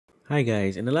Hi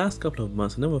guys, in the last couple of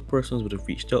months, a number of persons would have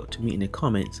reached out to me in the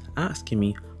comments asking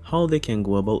me how they can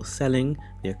go about selling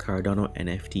their Cardano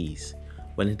NFTs.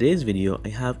 Well, in today's video, I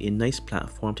have a nice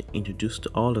platform to introduce to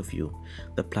all of you.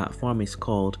 The platform is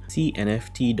called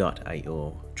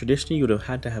CNFT.io. Traditionally, you would have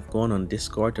had to have gone on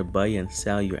Discord to buy and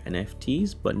sell your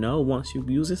NFTs, but now once you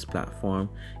use this platform,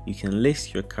 you can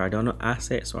list your Cardano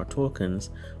assets or tokens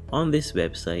on this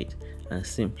website and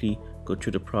simply go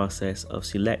through the process of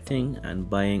selecting and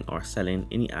buying or selling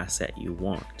any asset you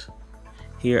want.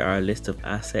 Here are a list of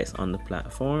assets on the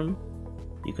platform.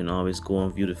 You can always go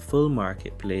and view the full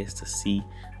marketplace to see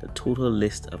the total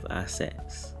list of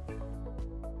assets.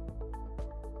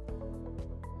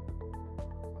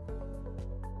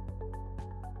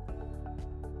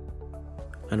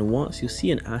 And once you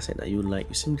see an asset that you like,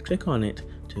 you simply click on it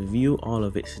to view all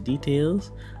of its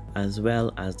details as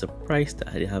well as the price that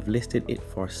I have listed it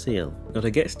for sale. Now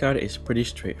to get started, it's pretty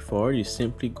straightforward. You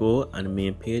simply go on the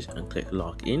main page and click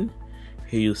login.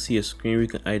 Here you'll see a screen where you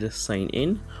can either sign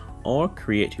in or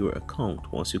create your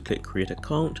account. Once you click create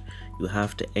account, you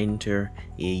have to enter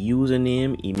a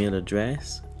username, email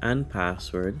address and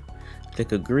password.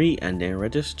 Click agree and then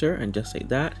register, and just like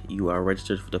that you are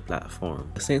registered for the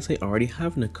platform. Since I already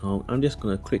have an account, I'm just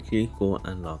going to quickly go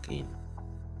and log in.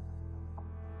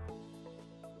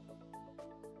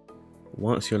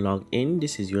 Once you're logged in,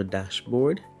 this is your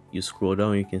dashboard. You scroll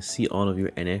down, you can see all of your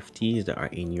NFTs that are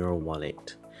in your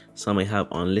wallet. Some I have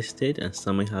unlisted and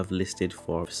some I have listed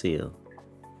for sale.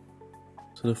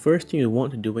 So the first thing you want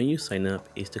to do when you sign up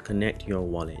is to connect your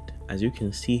wallet. As you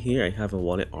can see here, I have a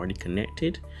wallet already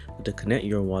connected. But to connect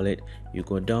your wallet, you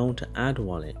go down to add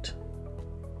wallet.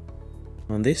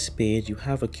 On this page, you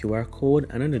have a QR code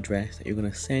and an address that you're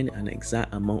going to send an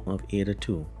exact amount of ADA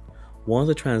to. Once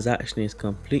the transaction is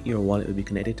complete, your wallet will be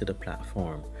connected to the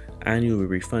platform and you will be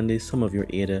refunded some of your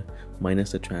ADA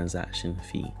minus the transaction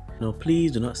fee. Now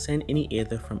please do not send any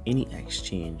ADA from any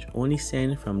exchange. Only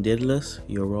send from Daedalus,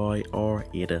 Yoroi or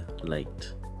ADA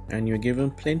Lite. And you're given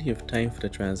plenty of time for the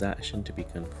transaction to be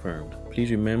confirmed.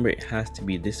 Please remember it has to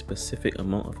be this specific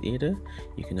amount of ADA.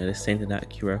 You can either send to that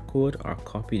QR code or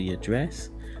copy the address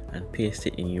and paste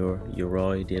it in your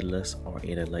Yoroi, Daedalus or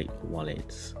ADA Lite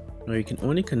wallets. Now you can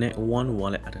only connect one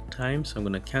wallet at a time, so I'm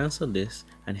going to cancel this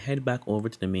and head back over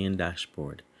to the main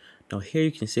dashboard. Now here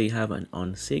you can see you have an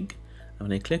unsig, and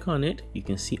when I click on it you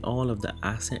can see all of the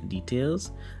asset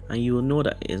details and you will know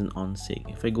that it is an unsig.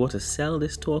 If I go to sell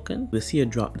this token, you'll see a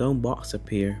drop down box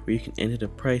appear where you can enter the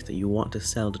price that you want to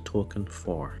sell the token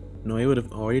for. Now I would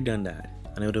have already done that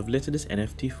and I would have listed this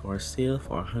NFT for sale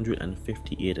for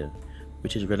 150 ADA,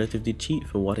 which is relatively cheap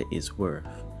for what it is worth.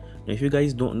 Now if you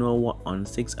guys don't know what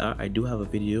unsigs are, I do have a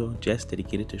video just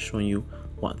dedicated to showing you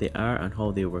what they are and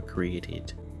how they were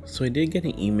created. So I did get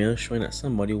an email showing that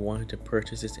somebody wanted to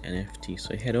purchase this NFT,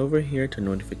 so I head over here to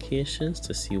notifications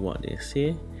to see what they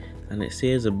say, and it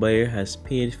says the buyer has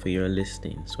paid for your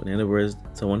listing. So in other words,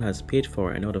 someone has paid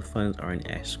for it and now the funds are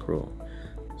in escrow.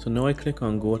 So now I click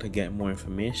on go to get more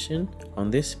information.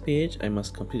 On this page I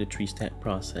must complete a 3-step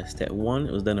process. Step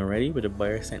 1 was done already where the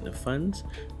buyer sent the funds.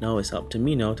 Now it's up to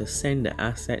me now to send the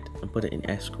asset and put it in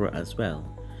escrow as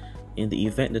well. In the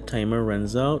event the timer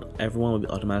runs out, everyone will be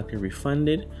automatically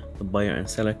refunded. The buyer and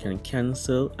seller can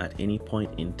cancel at any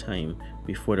point in time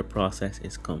before the process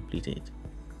is completed.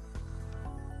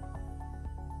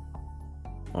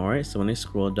 Alright, so when I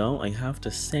scroll down, I have to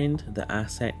send the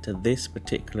asset to this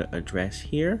particular address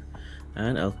here,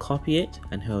 and I'll copy it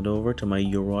and head over to my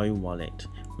Yoroi wallet.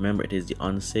 Remember, it is the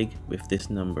unsig with this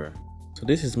number. So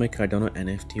this is my Cardano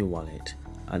NFT wallet.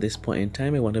 At this point in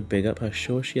time, I want to big up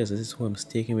Hashoshi as this is who I'm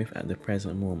staking with at the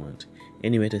present moment.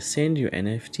 Anyway, to send your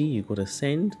NFT, you go to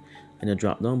send. In the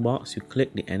drop down box, you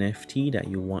click the NFT that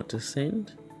you want to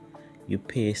send. You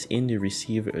paste in the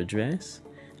receiver address.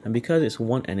 And because it's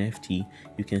one NFT,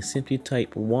 you can simply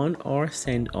type one or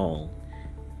send all.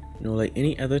 You know, like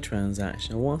any other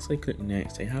transaction, once I click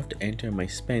next, I have to enter my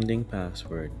spending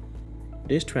password.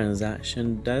 This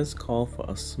transaction does call for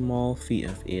a small fee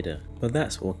of ADA, but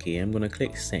that's okay. I'm going to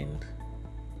click send.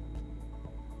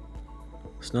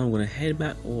 So now I'm going to head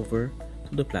back over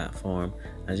to the platform.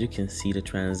 As you can see, the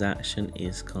transaction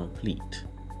is complete.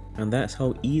 And that's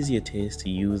how easy it is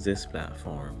to use this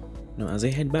platform. Now as I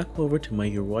head back over to my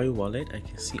Yoroi wallet, I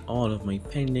can see all of my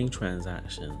pending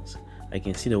transactions. I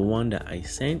can see the one that I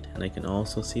sent and I can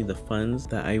also see the funds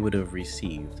that I would have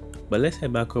received. But let's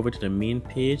head back over to the main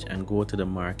page and go to the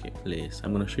marketplace.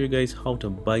 I'm going to show you guys how to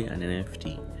buy an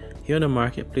NFT. Here on the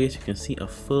marketplace you can see a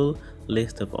full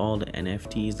list of all the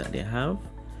NFTs that they have.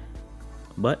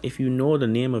 But if you know the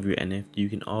name of your NFT, you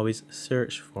can always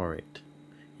search for it.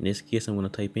 In this case, I'm going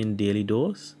to type in daily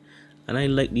dose And I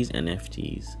like these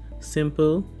NFTs.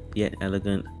 Simple, yet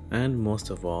elegant, and most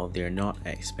of all, they're not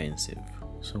expensive.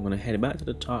 So I'm going to head back to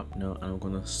the top now, and I'm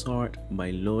going to sort by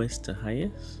lowest to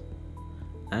highest.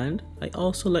 And I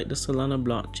also like the Solana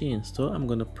blockchain, so I'm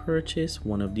going to purchase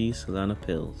one of these Solana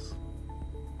pills.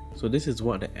 So this is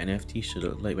what the NFT should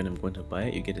look like when I'm going to buy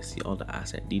it. You get to see all the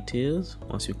asset details.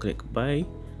 Once you click buy,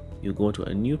 you go to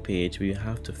a new page where you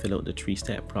have to fill out the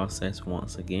 3-step process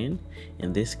once again.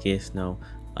 In this case now,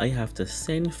 I have to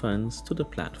send funds to the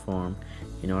platform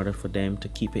in order for them to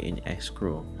keep it in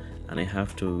escrow, and I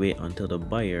have to wait until the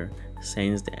buyer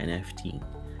sends the NFT.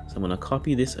 So I'm going to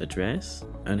copy this address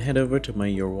and head over to my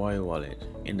Yoroi wallet.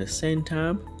 In the send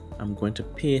tab, I'm going to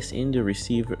paste in the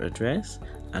receiver address,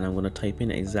 and I'm going to type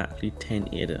in exactly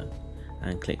 10 ADA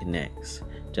and click next.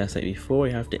 Just like before,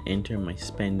 I have to enter my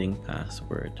spending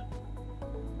password.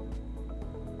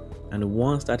 And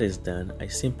once that is done, I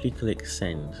simply click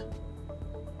send.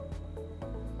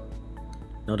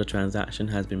 Now the transaction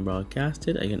has been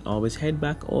broadcasted. I can always head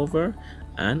back over,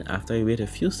 and after I wait a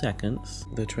few seconds,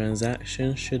 the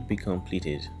transaction should be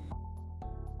completed.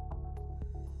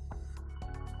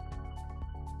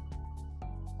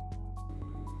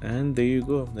 And there you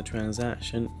go, the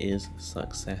transaction is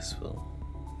successful.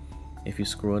 If you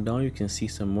scroll down, you can see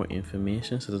some more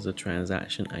information. So there's a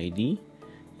transaction ID.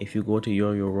 If you go to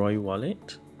your Yoroi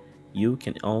wallet, you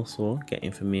can also get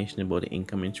information about the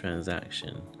incoming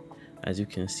transaction. As you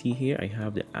can see here, I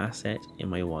have the asset in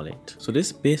my wallet. So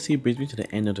this basically brings me to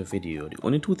the end of the video. The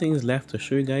only two things left to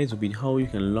show you guys will be how you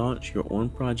can launch your own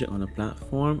project on a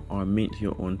platform or mint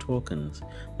your own tokens.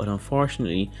 But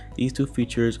unfortunately, these two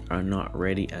features are not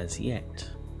ready as yet.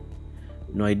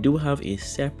 Now I do have a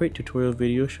separate tutorial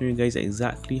video showing you guys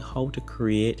exactly how to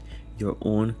create your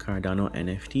own Cardano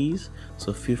NFTs.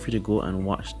 So feel free to go and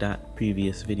watch that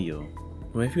previous video.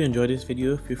 Now if you enjoyed this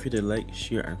video, feel free to like,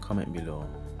 share and comment below.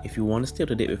 If you want to stay up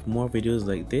to date with more videos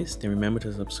like this, then remember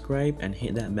to subscribe and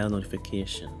hit that bell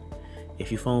notification.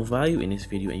 If you found value in this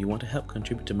video and you want to help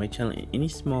contribute to my channel in any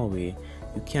small way,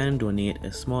 you can donate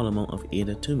a small amount of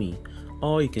ADA to me,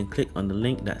 or you can click on the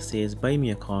link that says buy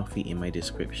me a coffee in my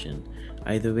description.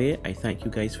 Either way, I thank you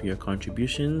guys for your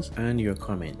contributions and your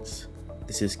comments.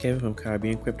 This is Kevin from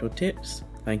Caribbean Crypto Tips.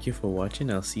 Thank you for watching.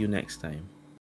 I'll see you next time.